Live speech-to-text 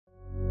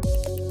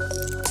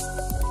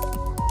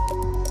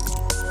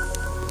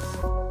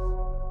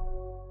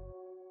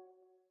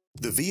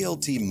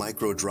VLT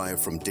Micro Drive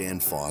from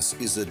Danfoss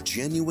is a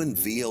genuine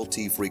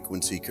VLT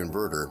frequency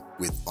converter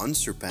with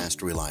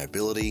unsurpassed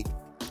reliability,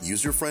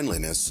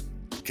 user-friendliness,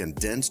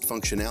 condensed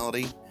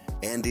functionality,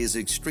 and is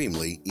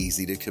extremely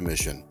easy to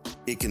commission.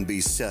 It can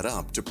be set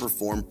up to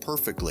perform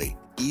perfectly,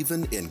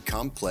 even in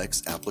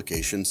complex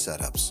application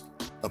setups.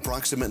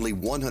 Approximately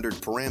 100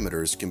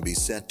 parameters can be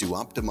set to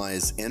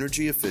optimize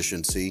energy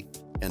efficiency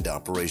and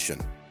operation.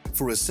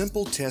 For a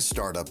simple test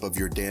startup of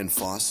your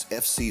Danfoss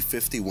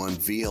FC51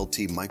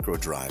 VLT Micro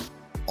Drive,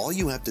 all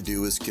you have to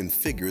do is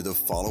configure the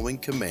following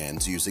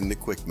commands using the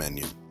quick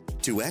menu.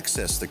 To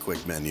access the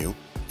quick menu,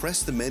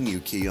 press the menu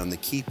key on the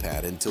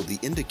keypad until the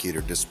indicator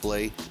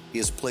display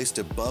is placed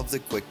above the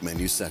quick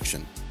menu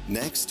section.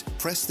 Next,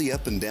 press the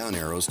up and down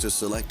arrows to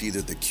select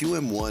either the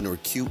QM1 or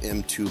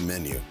QM2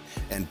 menu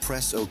and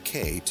press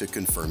OK to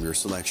confirm your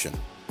selection.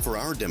 For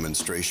our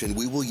demonstration,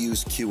 we will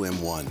use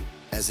QM1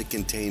 as it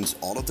contains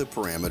all of the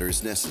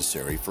parameters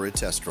necessary for a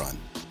test run.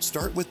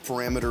 Start with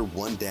parameter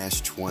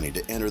 1-20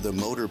 to enter the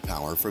motor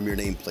power from your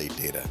nameplate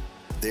data.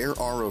 There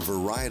are a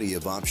variety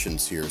of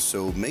options here,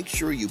 so make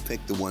sure you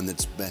pick the one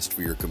that's best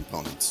for your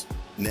components.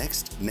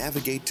 Next,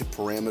 navigate to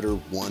parameter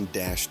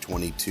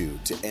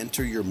 1-22 to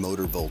enter your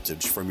motor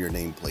voltage from your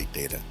nameplate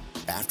data.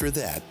 After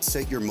that,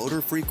 set your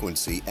motor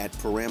frequency at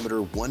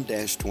parameter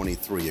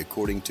 1-23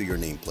 according to your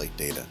nameplate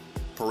data.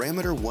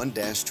 Parameter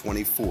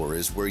 1-24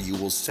 is where you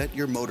will set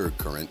your motor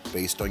current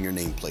based on your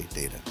nameplate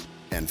data.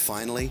 And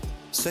finally,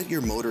 set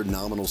your motor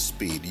nominal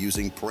speed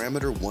using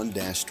parameter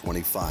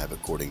 1-25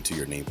 according to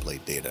your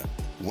nameplate data.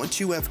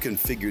 Once you have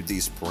configured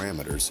these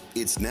parameters,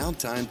 it's now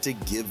time to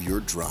give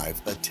your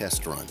drive a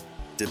test run.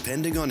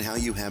 Depending on how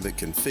you have it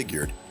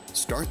configured,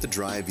 start the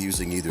drive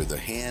using either the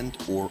hand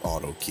or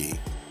auto key.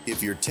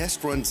 If your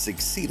test run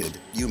succeeded,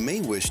 you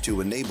may wish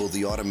to enable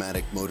the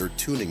automatic motor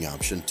tuning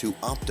option to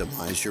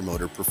optimize your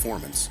motor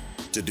performance.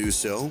 To do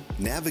so,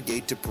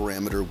 navigate to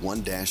parameter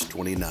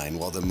 1-29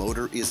 while the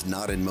motor is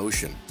not in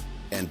motion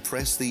and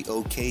press the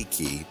OK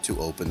key to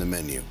open the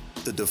menu.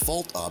 The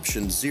default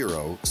option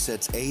 0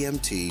 sets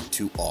AMT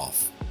to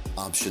off.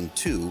 Option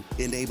 2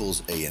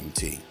 enables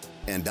AMT.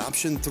 And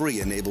option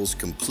 3 enables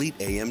complete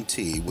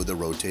AMT with a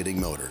rotating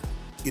motor.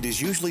 It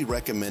is usually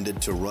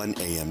recommended to run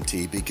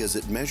AMT because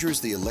it measures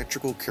the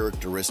electrical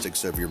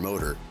characteristics of your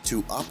motor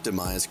to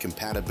optimize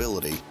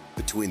compatibility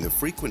between the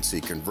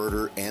frequency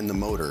converter and the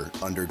motor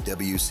under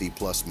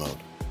WC+ mode.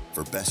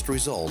 For best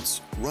results,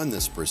 run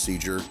this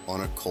procedure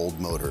on a cold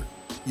motor.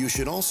 You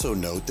should also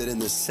note that in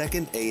the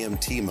second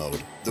AMT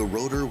mode, the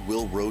rotor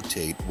will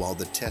rotate while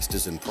the test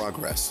is in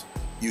progress.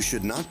 You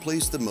should not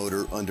place the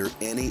motor under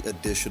any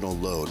additional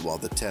load while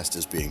the test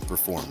is being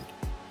performed.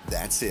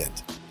 That's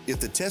it. If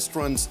the test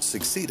runs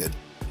succeeded,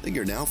 then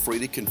you're now free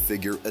to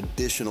configure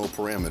additional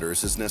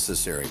parameters as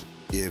necessary.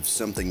 If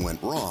something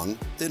went wrong,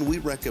 then we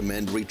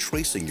recommend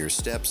retracing your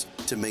steps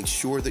to make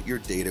sure that your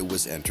data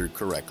was entered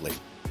correctly.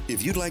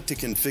 If you'd like to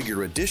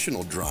configure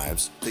additional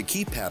drives, the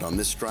keypad on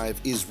this drive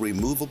is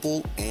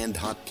removable and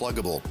hot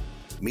pluggable,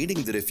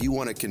 meaning that if you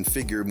want to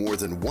configure more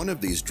than one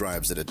of these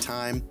drives at a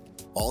time,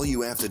 all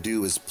you have to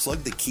do is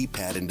plug the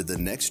keypad into the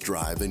next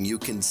drive and you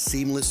can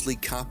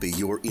seamlessly copy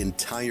your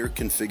entire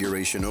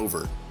configuration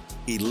over,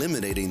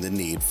 eliminating the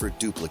need for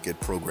duplicate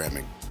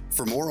programming.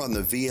 For more on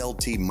the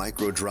VLT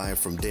Micro Drive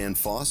from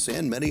Danfoss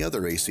and many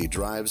other AC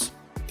drives,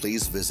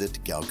 please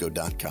visit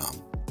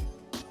galco.com.